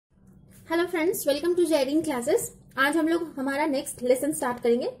Hello friends, welcome to jarring classes. आज हम लोग हमारा नेक्स्ट लेसन स्टार्ट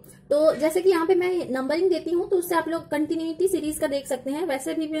करेंगे। तो जैसे कि यहाँ पे मैं नंबरिंग देती हूँ तो उससे आप लोग कंटिन्यूटी सीरीज का देख सकते हैं।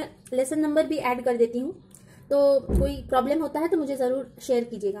 वैसे भी मैं लेसन नंबर भी ऐड कर देती हूँ, तो कोई प्रॉब्लम होता है तो मुझे जरूर शेयर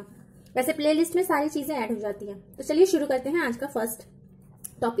कीजिएगा। वैसे प्लेलिस्ट में सारी चीजें ऐड हो जाती हैं। तो चलिए शुरू करते हैं आज का first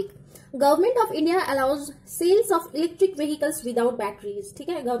topic. Government of India allows sales of electric vehicles without batteries. ठीक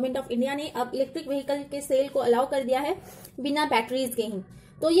है, गवर्नमेंट ऑफ इंडिया ने अब इलेक्ट्रिक व्हीकल के सेल को अलाउ कर दिया है बिना बैटरीज के ही।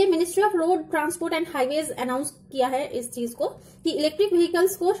 तो ये ministry of road transport and highways announce किया है इस चीज को कि इलेक्ट्रिक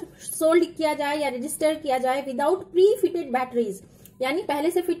व्हीकल्स को सोल्ड किया जाए या रजिस्टर किया जाए विदाउट प्री फिटेड बैटरीज, यानी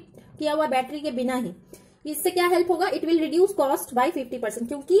पहले से फिट किया हुआ बैटरी के बिना ही। इससे क्या हेल्प होगा? It will reduce cost by 50%,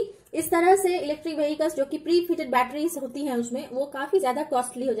 क्योंकि इस तरह से इलेक्ट्रिक व्हीकल्स जो कि प्री फिटेड बैटरीज होती हैं उसमें वो काफी ज्यादा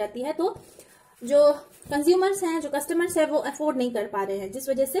कॉस्टली हो जाती है। तो जो कंज्यूमर्स हैं, जो कस्टमर्स हैं, वो अफोर्ड नहीं कर पा रहे हैं, जिस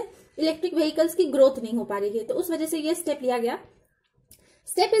वजह से इलेक्ट्रिक व्हीकल्स की ग्रोथ नहीं हो पा रही है। तो उस वजह से ये स्टेप लिया गया।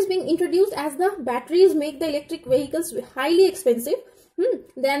 Step is being introduced as the batteries make the electric vehicles highly expensive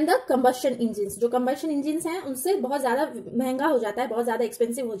than the combustion engines। जो combustion engines हैं उनसे बहुत ज्यादा महंगा हो जाता है, बहुत ज्यादा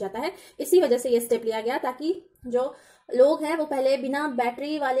एक्सपेंसिव हो जाता है। इसी वजह से ये स्टेप लिया गया ताकि जो लोग हैं वो पहले बिना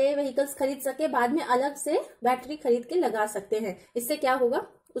बैटरी वाले व्हीकल्स खरीद सके, बाद में अलग से बैटरी खरीद के लगा सकते हैं। इससे क्या होगा?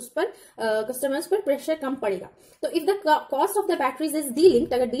 उस पर कस्टमर्स पर प्रेशर कम पड़ेगा। तो if the cost of the batteries is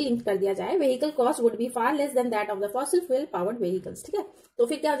डीलिंक्ड, अगर डीलिंक्ड कर दिया जाए, vehicle cost would be far less than that of the fossil fuel powered vehicles. ठीक है, तो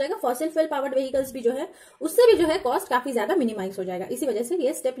फिर क्या हो जाएगा? फॉसिल फ्यूल पावर्ड व्हीकल्स भी जो है उससे भी जो है कॉस्ट काफी ज्यादा मिनिमाइज हो जाएगा। इसी वजह से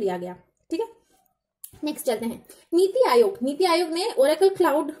ये स्टेप लिया गया। ठीक है, नेक्स्ट चलते हैं। नीति आयोग ने ओरेकल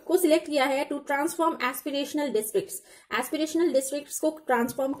क्लाउड को सिलेक्ट किया है to transform aspirational districts. Aspirational districts को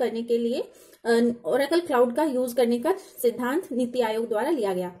ट्रांसफॉर्म करने के लिए ओरेकल क्लाउड का यूज करने का सिद्धांत नीति आयोग द्वारा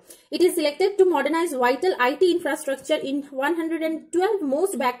लिया गया। It is selected to modernise vital IT infrastructure in 112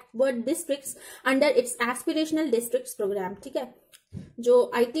 most backward districts under its aspirational districts programme. ठीक है,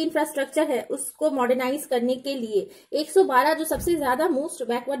 जो आईटी इंफ्रास्ट्रक्चर है उसको मॉडर्नाइज करने के लिए 112 जो सबसे ज्यादा मोस्ट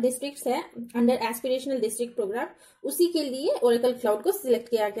बैकवर्ड डिस्ट्रिक्ट्स है अंडर एस्पिरेशनल डिस्ट्रिक्ट प्रोग्राम, उसी के लिए ओरेकल क्लाउड को सिलेक्ट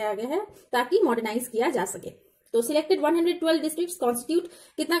किया गया है ताकि मॉडर्नाइज किया जा सके। तो सिलेक्टेड 112 डिस्ट्रिक्ट्स कॉन्स्टिट्यूट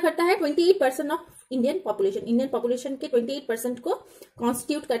कितना करता है? 28% ऑफ इंडियन पॉपुलेशन के 28% को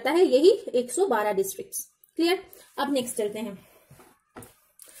कॉन्स्टिट्यूट करता है यही 112 डिस्ट्रिक्ट्स। क्लियर? अब नेक्स्ट चलते हैं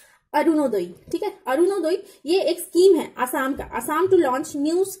अरुणोदय। ठीक है, अरुणोदय ये एक स्कीम है असम का। Assam to launch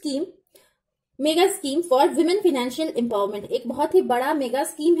new scheme, mega scheme for women financial empowerment. एक बहुत ही बड़ा मेगा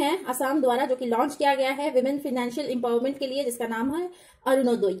स्कीम है असम द्वारा जो कि लॉन्च किया गया है विमेन फाइनेंशियल एम्पावरमेंट के लिए, जिसका नाम है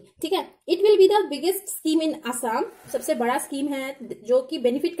अरुणोदय। ठीक है, it will be the biggest scheme in Assam. सबसे बड़ा स्कीम है जो कि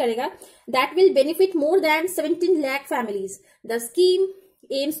बेनिफिट करेगा, that will benefit more than 17 lakh families. The scheme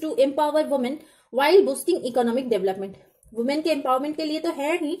aims to empower women while boosting economic development. Women के एम्पावरमेंट के लिए तो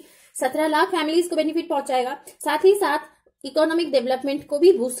है ही, 17 लाख फैमिलीज को बेनिफिट पहुंचाएगा, साथ ही साथ इकोनॉमिक डेवलपमेंट को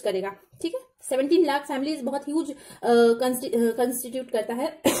भी बूस्ट करेगा। ठीक है, 17 लाख फैमिलीज बहुत ह्यूज कंस्टिट्यूट करता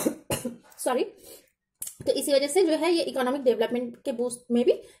है सॉरी। तो इसी वजह से जो है ये इकोनॉमिक डेवलपमेंट के बूस्ट में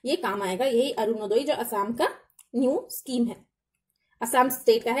भी ये काम आएगा। यही अरुणोदय जो असम का न्यू स्कीम है, असम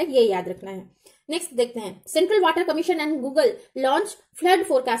स्टेट का है, ये याद रखना है। नेक्स्ट देखते हैं, central water commission and Google launch flood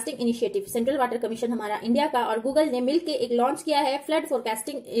forecasting initiative. Central water commission हमारा इंडिया का और गूगल ने मिलकर एक लॉन्च किया है फ्लड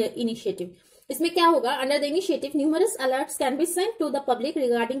फोरकास्टिंग इनिशिएटिव। इसमें क्या होगा? Under the initiative numerous alerts can be sent to the public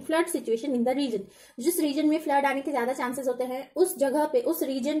regarding flood situation in the reason. जिस रीजन में फ्लड आने के ज्यादा चांसेस होते हैं उस जगह पे, उस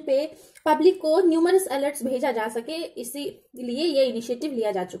रीजन पे पब्लिक को न्यूमरस अलर्ट्स भेजा जा सके, इसीलिए ये इनिशिएटिव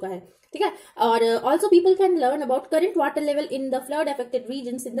लिया जा चुका है। ठीक है, और also people can learn about current water level in the flood affected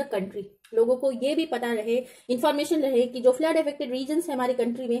regions in the country. लोगों को ये भी पता रहे, इंफॉर्मेशन रहे कि जो फ्लड अफेक्टेड रीजन्स है हमारी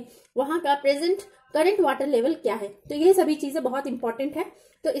कंट्री में, वहां का प्रेजेंट करंट वाटर लेवल क्या है। तो ये सभी चीजें बहुत इंपॉर्टेंट है,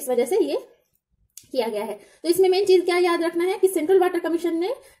 तो इस वजह से ये किया गया है। तो इसमें मेन चीज क्या याद रखना है कि सेंट्रल वाटर कमीशन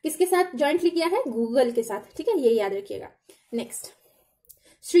ने किसके साथ ज्वाइंटली किया है? गूगल के साथ। ठीक है, ये याद रखिएगा। नेक्स्ट,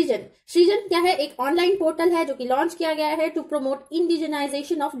 सृजन क्या है? एक ऑनलाइन पोर्टल है जो कि लॉन्च किया गया है to promote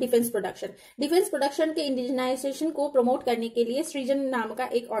indigenisation of defence production. Defence production के इंडिजिनाइजेशन को प्रमोट करने के लिए सृजन नाम का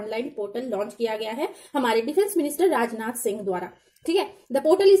एक ऑनलाइन पोर्टल लॉन्च किया गया है हमारे डिफेंस मिनिस्टर राजनाथ सिंह द्वारा। ठीक है, the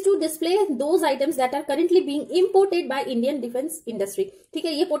portal is to display those items that are currently being imported by Indian defence industry. ठीक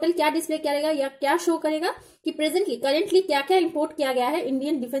है, ये पोर्टल क्या डिस्प्ले करेगा या क्या शो करेगा कि प्रेजेंटली करेंटली क्या क्या इंपोर्ट किया गया है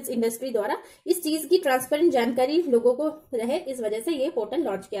इंडियन डिफेंस इंडस्ट्री द्वारा। इस चीज की ट्रांसपेरेंट जानकारी लोगों को रहे, इस वजह से ये पोर्टल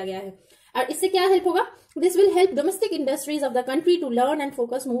लॉन्च किया गया है। और इससे क्या हेल्प होगा? This will help domestic industries of the country to learn and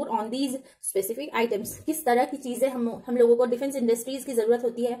focus more on these specific items. किस तरह की चीजें हम लोगों को डिफेंस इंडस्ट्रीज की जरूरत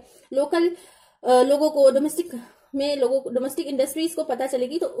होती है, लोकल लोगों को डोमेस्टिक इंडस्ट्रीज को पता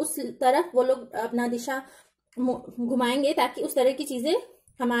चलेगी, तो उस तरफ वो लोग अपना दिशा घुमाएंगे ताकि उस तरह की चीजें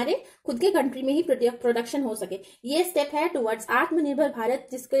हमारे खुद के कंट्री में ही प्रोडक्शन हो सके। ये स्टेप है टुवर्ड्स आत्मनिर्भर भारत,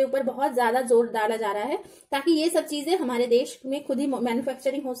 जिसके ऊपर बहुत ज्यादा जोर डाला जा रहा है ताकि ये सब चीजें हमारे देश में खुद ही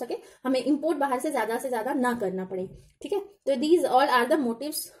मैन्युफैक्चरिंग हो सके, हमें इंपोर्ट बाहर से ज्यादा ना करना पड़े। ठीक है, तो these all are the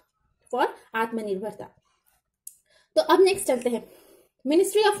motives for आत्मनिर्भरता। तो अब नेक्स्ट चलते हैं।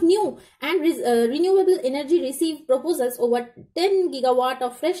 Ministry of new and renewable energy receive proposals over 10 gigawatt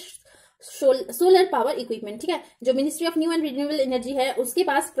of fresh solar power equipment. ठीक है, जो ministry of new and renewable energy है उसके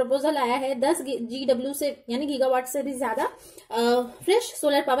पास प्रपोजल आया है 10 GW से यानी गीगावाट से भी ज्यादा फ्रेश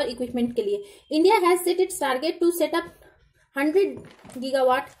सोलर पावर इक्विपमेंट के लिए। India has set it's target to set up 100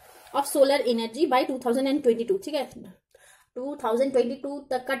 gigawatt of solar energy by 2022। ठीक है, 2022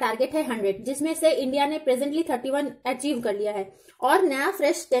 तक का टारगेट है 100, जिसमें से इंडिया ने प्रेजेंटली 31 अचीव कर लिया है और नया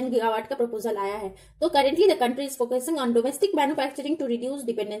फ्रेश 10 गीगावाट का प्रपोजल आया है। तो currently the country is focusing on domestic manufacturing to reduce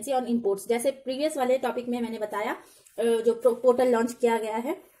dependency on imports. जैसे प्रीवियस वाले टॉपिक में मैंने बताया जो पोर्टल लॉन्च किया गया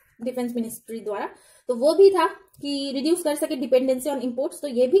है डिफेंस मिनिस्ट्री द्वारा, तो वो भी था कि रिड्यूस कर सके डिपेंडेंसी ऑन इंपोर्ट्स, तो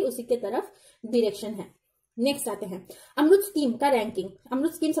ये भी उसी के तरफ डायरेक्शन है। नेक्स्ट आते हैं अमृत स्कीम का रैंकिंग।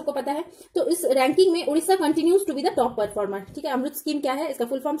 अमृत स्कीम सबको पता है, तो इस रैंकिंग में Orissa continues to be the top performer. ठीक है, अमृत स्कीम क्या है, इसका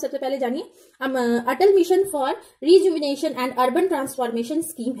फुल फॉर्म सबसे पहले जानिए। अटल mission for rejuvenation and urban transformation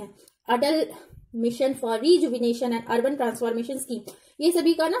scheme है। अटल mission for rejuvenation and urban transformation scheme, ये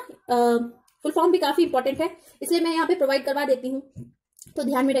सभी का ना फुल फॉर्म भी काफी इंपॉर्टेंट है, इसलिए मैं यहाँ पे प्रोवाइड करवा देती हूँ, तो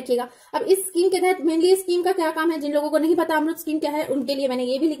ध्यान में रखिएगा। अब इस स्कीम के तहत मेनली स्कीम का क्या काम है, जिन लोगों को नहीं पता अमृत स्कीम क्या है उनके लिए मैंने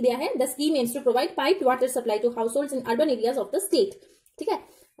ये भी लिख दिया है। The scheme aims to provide pipe water supply to house holds in urban areas of the state. ठीक है,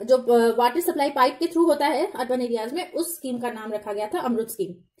 जो वाटर सप्लाई पाइप के थ्रू होता है अर्बन एरियाज में, उस स्कीम का नाम रखा गया था अमृत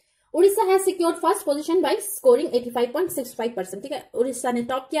scheme. Orissa has secured first position by scoring 85.65%। ठीक है, उड़ीसा ने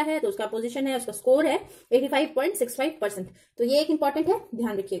टॉप किया है, तो उसका पोजीशन है, उसका स्कोर है 85.65%। तो ये एक इंपॉर्टेंट है,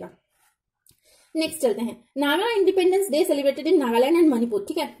 ध्यान रखिएगा। नेक्स्ट चलते हैं, Naga independence day celebrated in Nagaland and Manipur.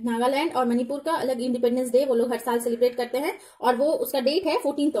 ठीक है, नागालैंड और मणिपुर का अलग इंडिपेंडेंस डे वो लोग हर साल सेलिब्रेट करते हैं और वो उसका डेट है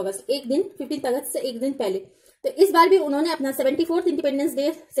 14 अगस्त, एक दिन 15 अगस्त से एक दिन पहले। तो इस बार भी उन्होंने अपना 74th इंडिपेंडेंस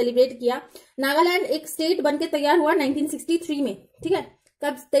डे सेलिब्रेट किया। नागालैंड एक स्टेट बनके तैयार हुआ 1963 में। ठीक है,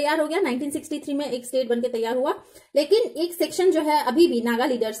 कब तैयार हो गया, 1963 में एक स्टेट बनके तैयार हुआ, लेकिन एक सेक्शन जो है अभी भी नागा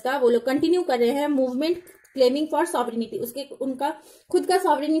लीडर्स का, वो लोग कंटिन्यू कर रहे हैं मूवमेंट क्लेमिंग फॉर सॉवरेनिटी। उसके उनका खुद का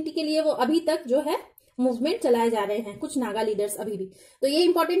सॉवरेनिटी के लिए वो अभी तक जो है मूवमेंट चलाए जा रहे हैं कुछ नागा लीडर्स अभी भी। तो ये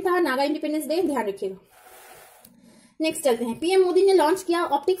इंपॉर्टेंट था नागा इंडिपेंडेंस डे, ध्यान रखिएगा। नेक्स्ट चलते हैं, पीएम मोदी ने लॉन्च किया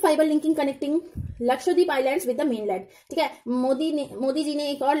optic fibre linking connecting Lakshadweep islands with the mainland. ठीक है, मोदी जी ने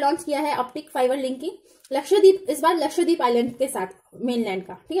एक और लॉन्च किया है ऑप्टिक फाइबर लिंकिंग लक्षद्वीप, इस बार लक्षद्वीप आइलैंड के साथ मेनलैंड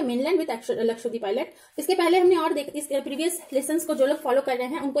का। ठीक है, मेनलैंड विद लक्षद्वीप आइलैंड। इसके पहले हमने और इस प्रीवियस लेसन्स को जो लोग फॉलो कर रहे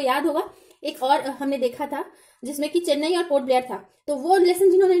हैं उनको याद होगा, एक और हमने देखा था जिसमें कि चेन्नई और पोर्ट ब्लेयर था। तो वो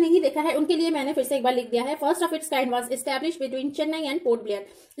लेसन जिन्होंने नहीं देखा है उनके लिए मैंने फिर से एक बार लिख दिया है, first of its kind was establish between Chennai and port Blair.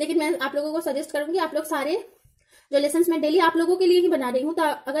 लेकिन मैं आप लोगों को सजेस्ट करूंगी, आप लोग सारे जो लेसन्स मैं डेली आप लोगों के लिए ही बना रही हूँ, तो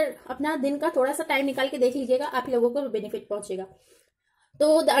अगर अपना दिन का थोड़ा सा टाइम निकाल के देख लीजिएगा, आप लोगों को बेनिफिट पहुंचेगा।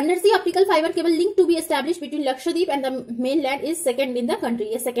 तो the undersea optical fibre cable link to be establish between Lakshadweep and the mainland is second in the country.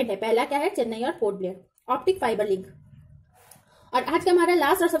 ये सेकंड है, पहला क्या है, चेन्नई और port Blair, optic fibre link. और आज का हमारा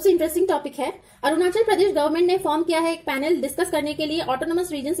लास्ट और सबसे इंटरेस्टिंग टॉपिक है, अरुणाचल प्रदेश गवर्नमेंट ने फॉर्म किया है एक पैनल डिस्कस करने के लिए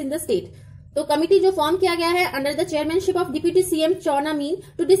autonomous regions in the state. तो कमिटी जो फॉर्म किया गया है under the chairmanship of deputy CM Chauna mean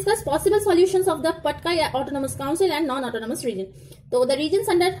to discuss possible solutions of the पटका autonomous council and non autonomous region. तो द रीजन्स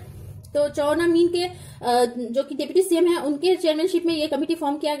अंडर, तो चौना मीन के जो कि डिप्यूटी सीएम है उनके चेयरमैनशिप में ये कमिटी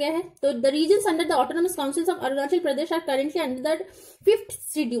फॉर्म किया गया है। तो the reasons under the autonomous councils of Arunachal Pradesh are currently under the 5th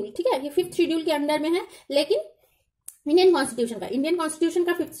schedule. ठीक है, ये 5th शेड्यूल के अंडर में है, लेकिन इंडियन कॉन्स्टिट्यूशन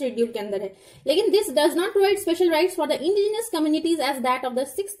का 5th शेड्यूल के अंदर है। लेकिन this does not provide special rights for the indigenous communities as that of the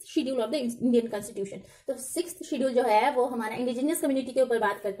 6th schedule of the Indian constitution. तो 6th शेड्यूल जो है वो हमारा इंडिजिनियस कम्युनिटी के ऊपर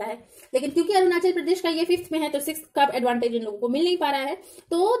बात करता है, लेकिन क्योंकि अरुणाचल प्रदेश का ये 5th में है तो 6th का एडवांटेज इन लोगों को मिल नहीं पा रहा है।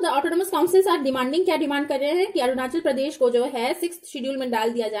 तो the autonomous councils are demanding, क्या डिमांड कर रहे हैं कि अरुणाचल प्रदेश को जो है 6th शेड्यूल में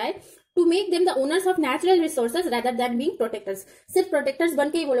डाल दिया जाए, to make them the owners of natural resources rather than being protectors. सिर्फ प्रोटेक्टर्स बन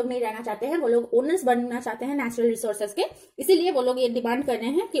के ही वो लोग नहीं रहना चाहते हैं, वो लोग ओनर्स बनना चाहते हैं नेचुरल रिसोर्सेज के। इसीलिए वो लोग ये डिमांड कर रहे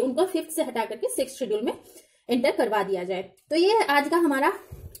हैं कि उनको 5th से हटा करके 6th शेड्यूल में एंटर करवा दिया जाए। तो ये आज का हमारा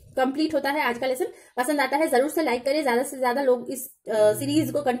कंप्लीट होता है। आज का लेसन पसंद आता है जरूर से लाइक करें, ज्यादा से ज्यादा लोग इस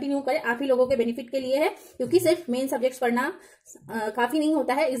सीरीज को कंटिन्यू करें, आप ही लोगों के बेनिफिट के लिए है, क्योंकि सिर्फ मेन सब्जेक्ट्स पढ़ना काफी नहीं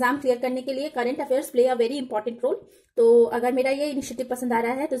होता है। एग्जाम क्लियर करने के लिए current affairs play a very important role. तो अगर मेरा ये इनिशिएटिव पसंद आ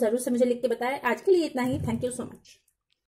रहा है तो जरूर से मुझे लिख के बताएं। आज के लिए इतना ही, थैंक यू सो मच।